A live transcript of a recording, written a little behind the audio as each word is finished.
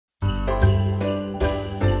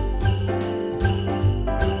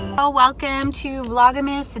welcome to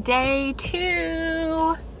Vlogmas Day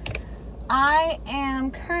 2. I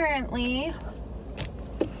am currently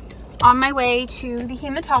on my way to the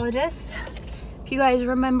hematologist. If you guys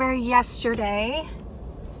remember yesterday,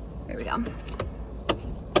 here we go.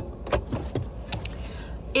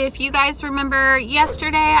 If you guys remember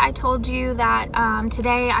yesterday, I told you that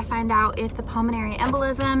today I find out if the pulmonary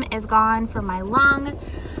embolism is gone from my lung.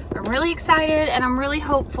 I'm really excited and I'm really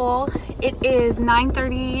hopeful. It is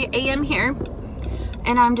 9:30 a.m. here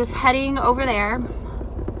and I'm just heading over there,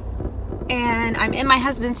 and I'm in my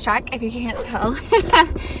husband's truck, if you can't tell.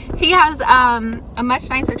 He has a much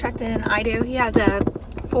nicer truck than I do. He has a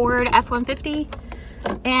Ford F-150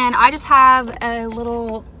 and I just have a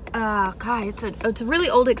little it's a really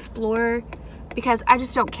old Explorer, because I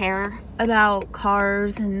just don't care about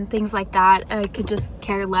cars and things like that. I could just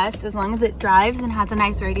care less as long as it drives and has a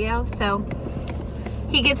nice radio. So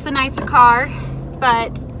he gets the nicer car,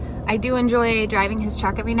 but I do enjoy driving his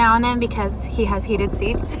truck every now and then because he has heated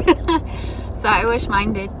seats. So I wish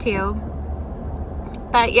mine did too.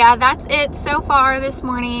 But yeah, that's it so far this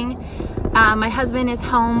morning. My husband is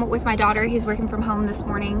home with my daughter. He's working from home this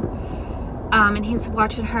morning. And he's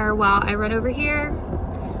watching her while I run over here.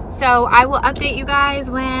 So I will update you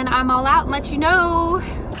guys when I'm all out and let you know. What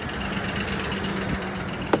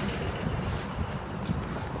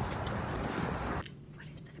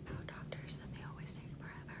is it about doctors that they always take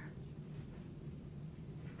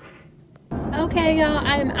forever? Okay, y'all,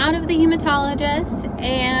 I'm out of the hematologist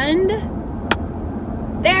and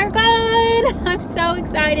they're gone. I'm so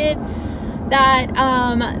excited that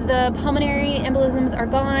the pulmonary embolisms are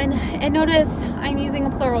gone. And notice I'm using a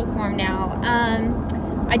plural form now.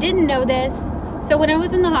 I didn't know this. So when I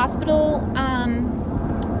was in the hospital,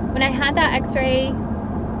 when I had that x-ray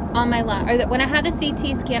on my lung, or when I had the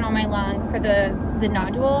CT scan on my lung for the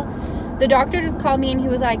nodule, the doctor just called me and he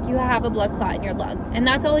was like, you have a blood clot in your lung. And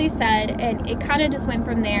that's all he said. And it kind of just went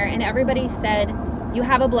from there. And everybody said, you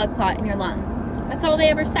have a blood clot in your lung. That's all they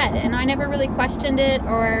ever said. And I never really questioned it,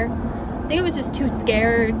 or I think I was just too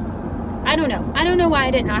scared. I don't know. I don't know why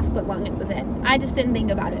I didn't ask what lung it was in. I just didn't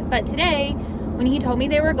think about it. But today, when he told me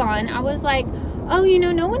they were gone, I was like, oh, you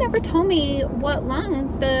know, no one ever told me what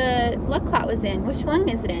lung the blood clot was in. Which lung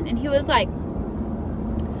is it in? And he was like,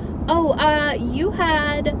 oh, you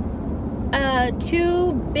had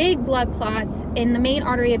 2 big blood clots in the main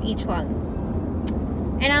artery of each lung.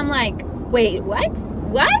 And I'm like, wait, what?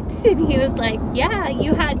 What? And he was like, yeah,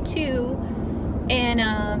 you had 2,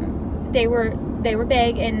 and they were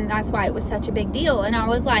big, and that's why it was such a big deal. And I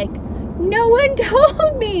was like, no one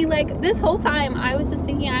told me. Like, this whole time I was just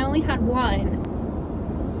thinking I only had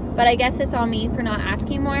 1, but I guess it's on me for not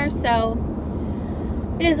asking more. So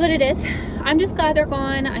it is what it is. I'm just glad they're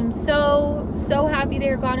gone. I'm so happy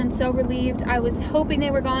they're gone and so relieved. I was hoping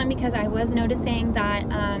they were gone because I was noticing that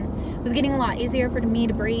it was getting a lot easier for me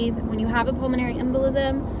to breathe. When you have a pulmonary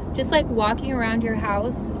embolism, just like walking around your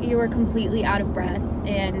house, you are completely out of breath.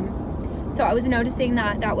 And so I was noticing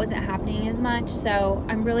that that wasn't happening as much. So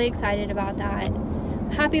I'm really excited about that.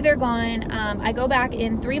 Happy they're gone. I go back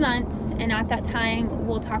in 3 months, and at that time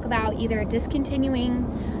we'll talk about either discontinuing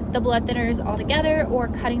the blood thinners altogether or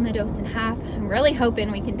cutting the dose in half. I'm really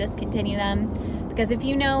hoping we can discontinue them, because if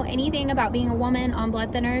you know anything about being a woman on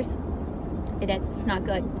blood thinners, it's not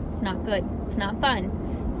good. It's not good. It's not fun.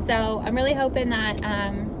 So I'm really hoping that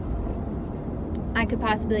I could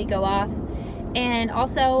possibly go off. And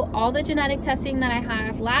also, all the genetic testing that I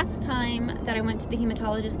had last time that I went to the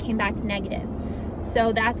hematologist came back negative.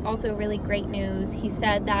 So that's also really great news. He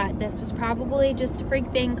said that this was probably just a freak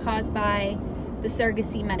thing caused by the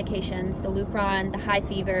surrogacy medications, the Lupron, the high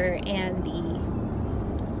fever, and the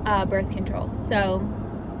birth control. So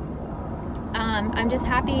I'm just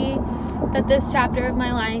happy that this chapter of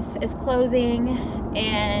my life is closing,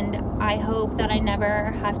 and I hope that I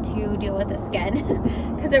never have to deal with this again,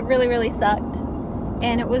 because it really sucked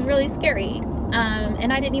and it was really scary.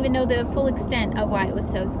 And I didn't even know the full extent of why it was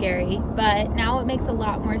so scary, but now it makes a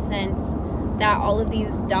lot more sense that all of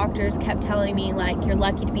these doctors kept telling me, like, you're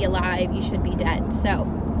lucky to be alive, you should be dead. So,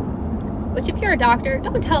 which, if you're a doctor,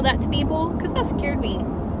 don't tell that to people, because that scared me.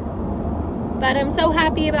 But I'm so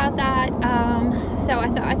happy about that. So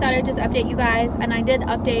I thought I'd just update you guys, and I did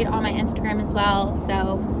update on my Instagram as well.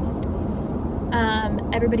 So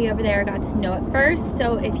everybody over there got to know it first.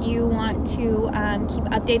 So if you want to keep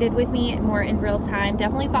updated with me more in real time,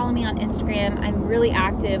 definitely follow me on Instagram. I'm really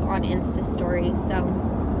active on Insta stories. So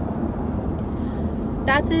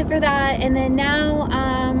that's it for that. And then now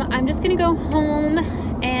I'm just gonna go home,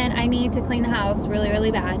 and I need to clean the house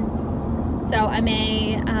really bad. So I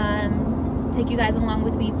may take you guys along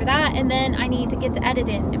with me for that. And then I need to get to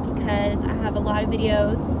editing because I have a lot of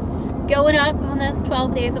videos going up on this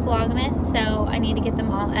 12 days of Vlogmas, so I need to get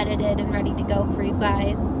them all edited and ready to go for you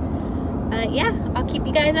guys. Yeah, I'll keep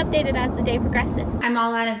you guys updated as the day progresses. I'm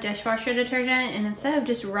all out of dishwasher detergent, and instead of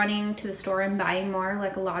just running to the store and buying more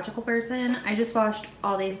like a logical person, I just washed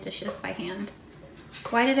all these dishes by hand.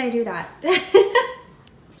 Why did I do that?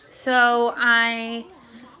 So I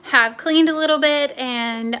have cleaned a little bit,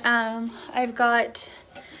 and I've got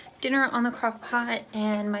dinner on the crock pot,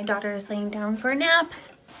 and my daughter is laying down for a nap.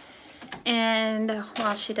 And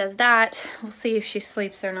while she does that, we'll see if she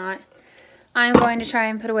sleeps or not. I'm going to try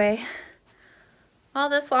and put away all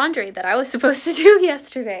this laundry that I was supposed to do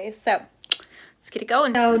yesterday. So let's get it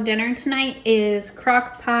going. So dinner tonight is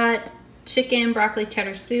crock pot chicken broccoli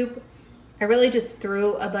cheddar soup. I really just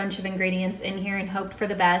threw a bunch of ingredients in here and hoped for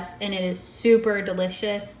the best, and it is super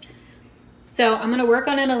delicious. So I'm gonna work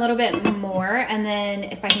on it a little bit more, and then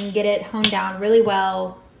if I can get it honed down really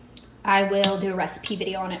well, I will do a recipe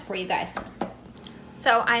video on it for you guys.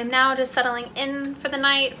 So I'm now just settling in for the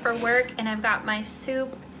night for work, and I've got my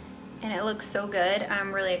soup, and it looks so good.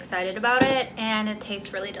 I'm really excited about it, and it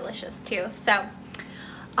tastes really delicious too. So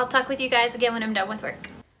I'll talk with you guys again when I'm done with work.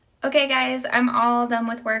 Okay guys, I'm all done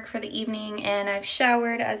with work for the evening, and I've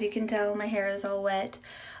showered. As you can tell, my hair is all wet.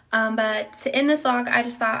 But in this vlog, I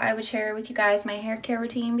just thought I would share with you guys my hair care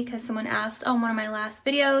routine because someone asked on one of my last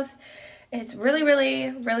videos. It's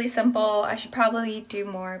really simple. I should probably do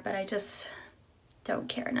more, but I just don't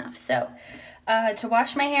care enough. So to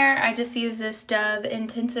wash my hair, I just use this Dove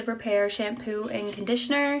Intensive Repair shampoo and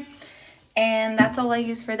conditioner, and that's all I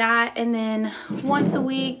use for that. And then once a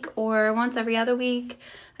week or once every other week,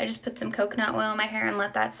 I just put some coconut oil in my hair and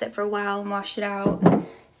let that sit for a while and wash it out.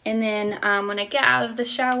 And then when I get out of the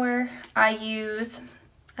shower, I use,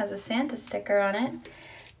 has a Santa sticker on it,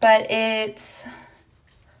 but it's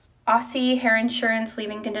Aussie Hair Insurance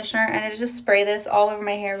Leave-In Conditioner, and I just spray this all over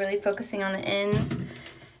my hair, really focusing on the ends.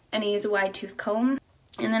 And I use a wide tooth comb,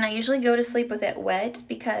 and then I usually go to sleep with it wet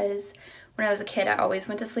because when I was a kid I always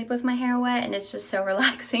went to sleep with my hair wet, and it's just so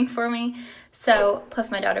relaxing for me. So plus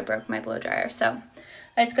my daughter broke my blow dryer, so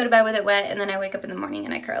I just go to bed with it wet, and then I wake up in the morning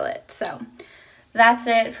and I curl it. So that's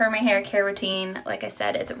it for my hair care routine. Like I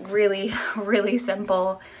said, it's really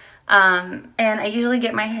simple, and I usually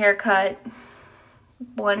get my hair cut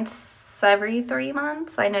once every 3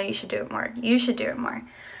 months. I know you should do it more. You should do it more.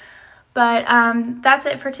 But that's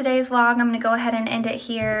it for today's vlog. I'm going to go ahead and end it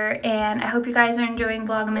here, and I hope you guys are enjoying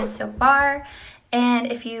Vlogmas so far.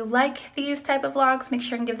 And if you like these type of vlogs, make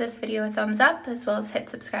sure and give this video a thumbs up, as well as hit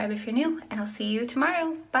subscribe if you're new, and I'll see you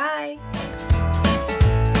tomorrow. Bye!